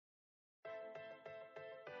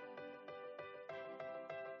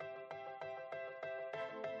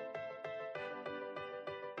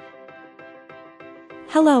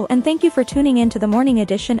Hello and thank you for tuning in to the morning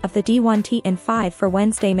edition of the D1.ticker for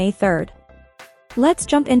Wednesday, May 3rd. Let's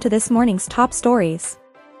jump into this morning's top stories.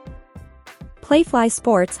 Playfly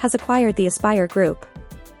Sports has acquired the Aspire Group.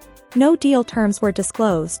 No deal terms were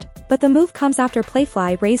disclosed, but the move comes after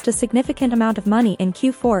Playfly raised a significant amount of money in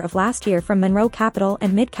Q4 of last year from Monroe Capital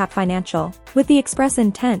and Midcap Financial, with the express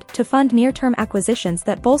intent to fund near-term acquisitions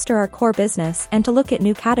that bolster our core business and to look at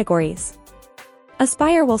new categories.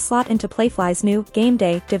 Aspire will slot into Playfly's new Game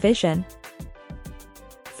Day division.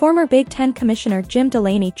 Former Big Ten Commissioner Jim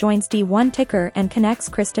Delaney joins D1.ticker and connects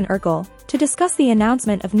Kristen Ergel to discuss the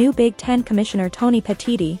announcement of new Big Ten Commissioner Tony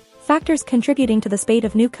Petitti, factors contributing to the spate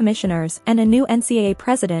of new commissioners and a new NCAA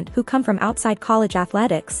president who come from outside college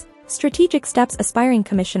athletics, strategic steps aspiring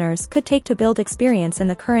commissioners could take to build experience in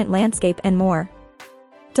the current landscape and more.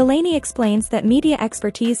 Delaney explains that media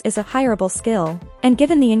expertise is a hireable skill, and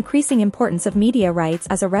given the increasing importance of media rights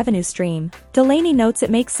as a revenue stream, Delaney notes it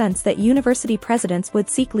makes sense that university presidents would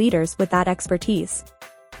seek leaders with that expertise.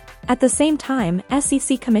 At the same time,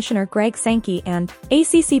 SEC Commissioner Greg Sankey and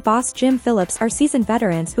ACC boss Jim Phillips are seasoned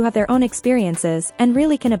veterans who have their own experiences and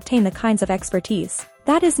really can obtain the kinds of expertise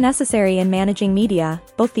that is necessary in managing media,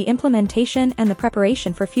 both the implementation and the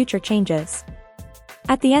preparation for future changes.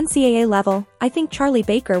 At the NCAA level, I think Charlie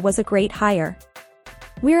Baker was a great hire.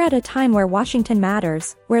 We're at a time where Washington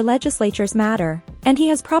matters, where legislatures matter, and he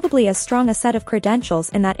has probably as strong a set of credentials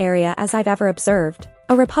in that area as I've ever observed.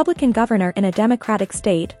 A Republican governor in a Democratic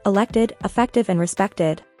state, elected, effective and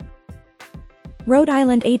respected. Rhode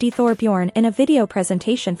Island AD Thor Bjorn in a video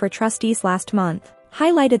presentation for trustees last month,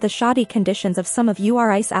 highlighted the shoddy conditions of some of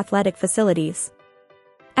URI's athletic facilities.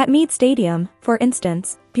 At Meade Stadium, for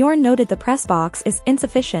instance, Bjorn noted the press box is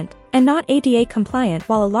insufficient and not ADA compliant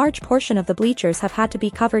while a large portion of the bleachers have had to be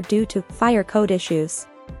covered due to fire code issues.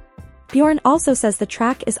 Bjorn also says the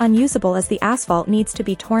track is unusable as the asphalt needs to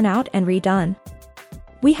be torn out and redone.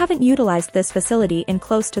 We haven't utilized this facility in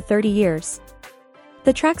close to 30 years.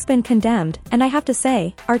 The track's been condemned, and I have to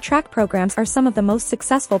say, our track programs are some of the most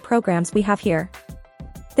successful programs we have here.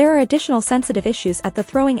 There are additional sensitive issues at the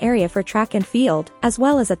throwing area for track and field, as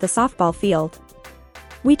well as at the softball field.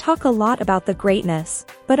 We talk a lot about the greatness,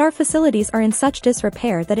 but our facilities are in such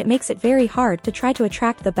disrepair that it makes it very hard to try to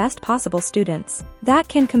attract the best possible students that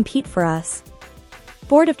can compete for us.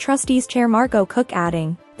 Board of Trustees Chair Margot Cook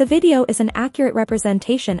adding, "The video is an accurate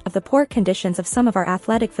representation of the poor conditions of some of our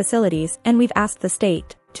athletic facilities and we've asked the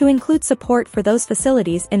state to include support for those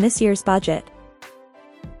facilities in this year's budget."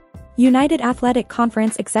 United Athletic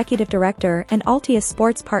Conference Executive Director and Altius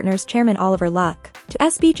Sports Partners Chairman Oliver Luck, to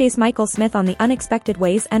SBJ's Michael Smith on the unexpected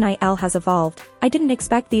ways NIL has evolved. "I didn't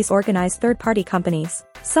expect these organized third-party companies,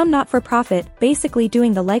 some not-for-profit, basically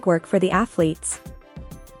doing the legwork for the athletes.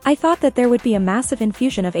 I thought that there would be a massive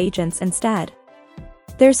infusion of agents instead.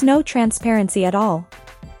 There's no transparency at all.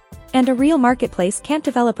 And a real marketplace can't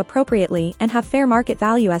develop appropriately and have fair market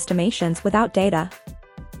value estimations without data.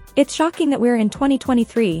 It's shocking that we're in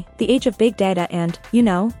 2023, the age of big data and,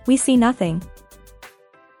 we see nothing."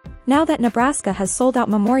 Now that Nebraska has sold out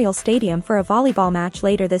Memorial Stadium for a volleyball match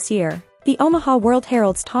later this year, the Omaha World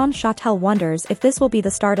Herald's Tom Schautel wonders if this will be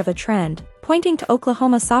the start of a trend, pointing to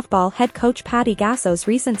Oklahoma softball head coach Patty Gasso's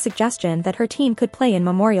recent suggestion that her team could play in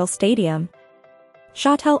Memorial Stadium.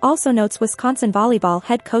 Schautel also notes Wisconsin volleyball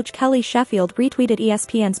head coach Kelly Sheffield retweeted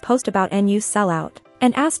ESPN's post about NU's sellout,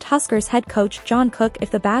 and asked Huskers head coach John Cook if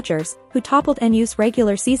the Badgers, who toppled NU's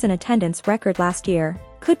regular season attendance record last year,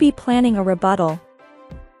 could be planning a rebuttal.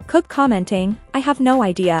 Cook commenting, "I have no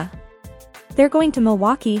idea. They're going to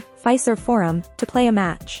Milwaukee, Fiserv Forum, to play a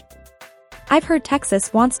match. I've heard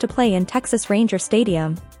Texas wants to play in Texas Ranger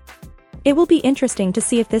Stadium. It will be interesting to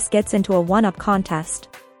see if this gets into a one-up contest.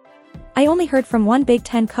 I only heard from one Big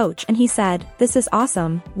Ten coach and he said, 'This is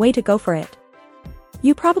awesome, way to go for it.'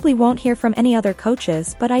 You probably won't hear from any other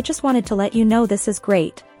coaches, but I just wanted to let you know this is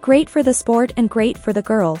great. Great for the sport and great for the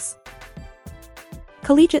girls."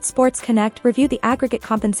 Collegiate Sports Connect reviewed the aggregate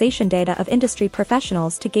compensation data of industry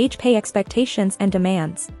professionals to gauge pay expectations and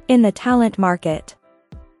demands in the talent market.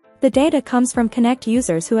 The data comes from Connect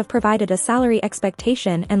users who have provided a salary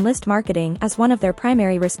expectation and list marketing as one of their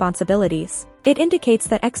primary responsibilities. It indicates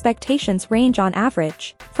that expectations range on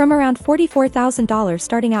average from around $44,000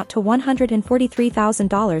 starting out to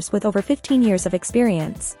 $143,000 with over 15 years of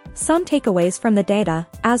experience. Some takeaways from the data,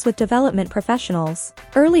 as with development professionals,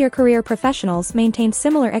 earlier career professionals maintained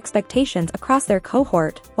similar expectations across their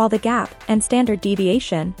cohort, while the gap and standard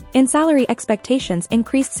deviation in salary expectations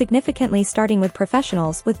increased significantly starting with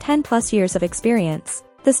professionals with 10+ years of experience.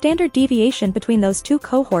 The standard deviation between those two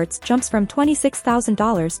cohorts jumps from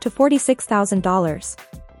 $26,000 to $46,000.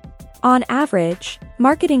 On average,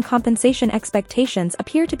 marketing compensation expectations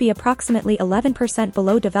appear to be approximately 11%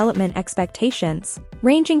 below development expectations,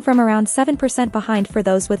 ranging from around 7% behind for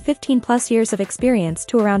those with 15+ years of experience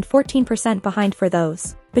to around 14% behind for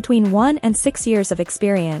those between 1 and 6 years of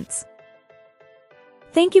experience.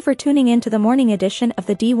 Thank you for tuning in to the morning edition of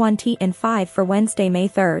the D1.ticker for Wednesday, May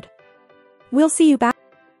 3rd. We'll see you back.